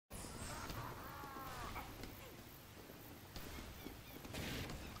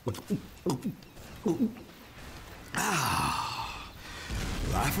Life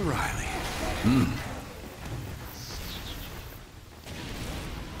of Riley.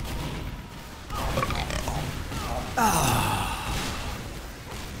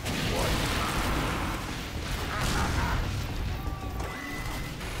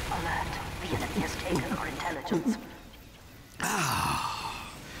 Alert. The enemy has taken our intelligence.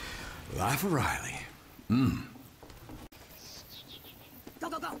 Life of Riley. Go,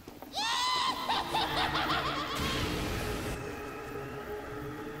 go, go!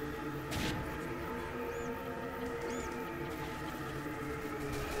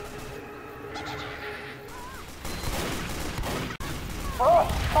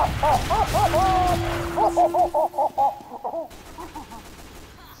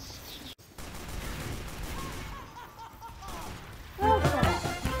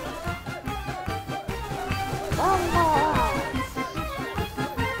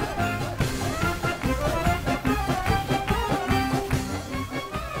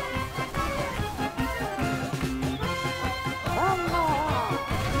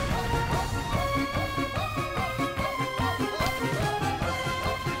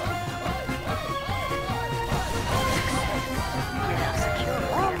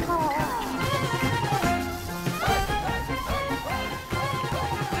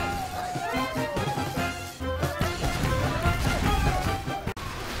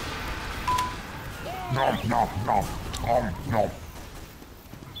 Nom nom nom nom nom.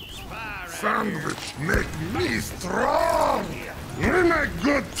 Sandwich make me strong. We're a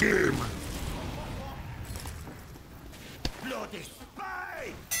good team. Bloody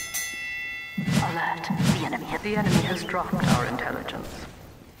spy! Alert. The enemy has dropped our intelligence.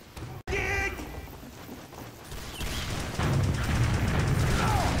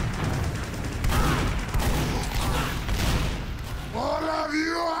 All of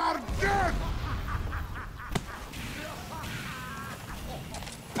you are dead.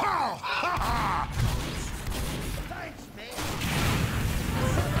 Pow! Ha ha! Thanks, man.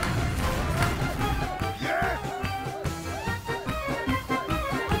 Yeah.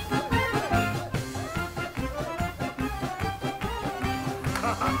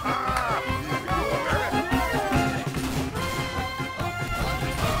 Ha ha ha!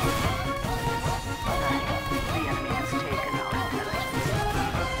 The enemy has taken our intelligence.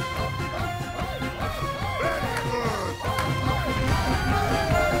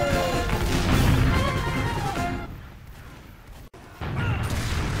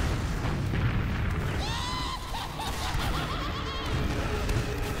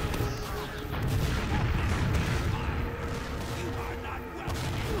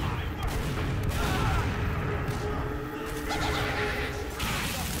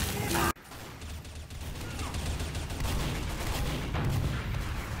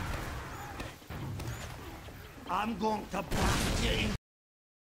 I'm going to blast you in.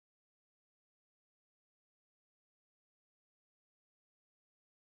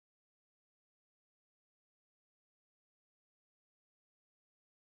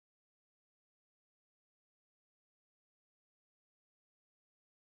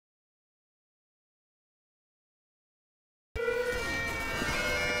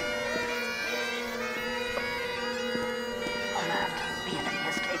 Alert. The enemy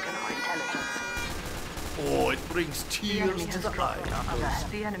has taken our intelligence. Oh, it brings The enemy tears to has the dropped eyes. our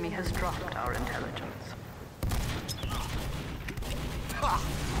alert. The enemy has dropped our intelligence.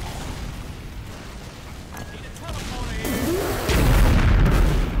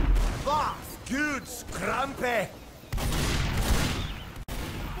 That's good, Scrumpy!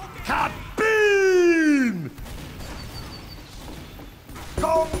 Kaboom!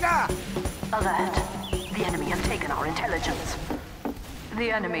 Conga! Alert. The enemy has taken our intelligence.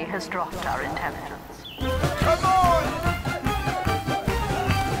 The enemy has dropped our intelligence. Come on!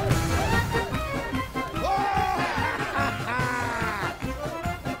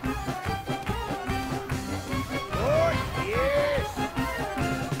 Oh, yes!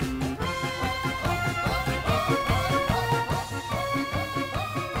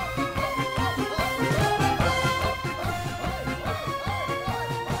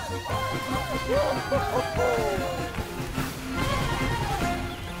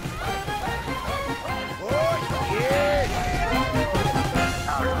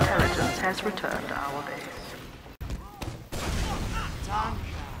 Our intelligence has returned to our base.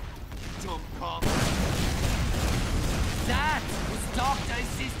 That was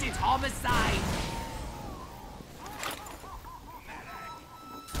doctor-assisted homicide!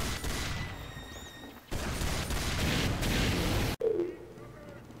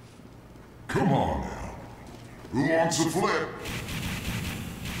 Come on now. Who wants a flip?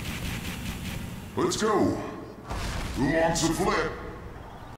 Let's go. Who wants a flip?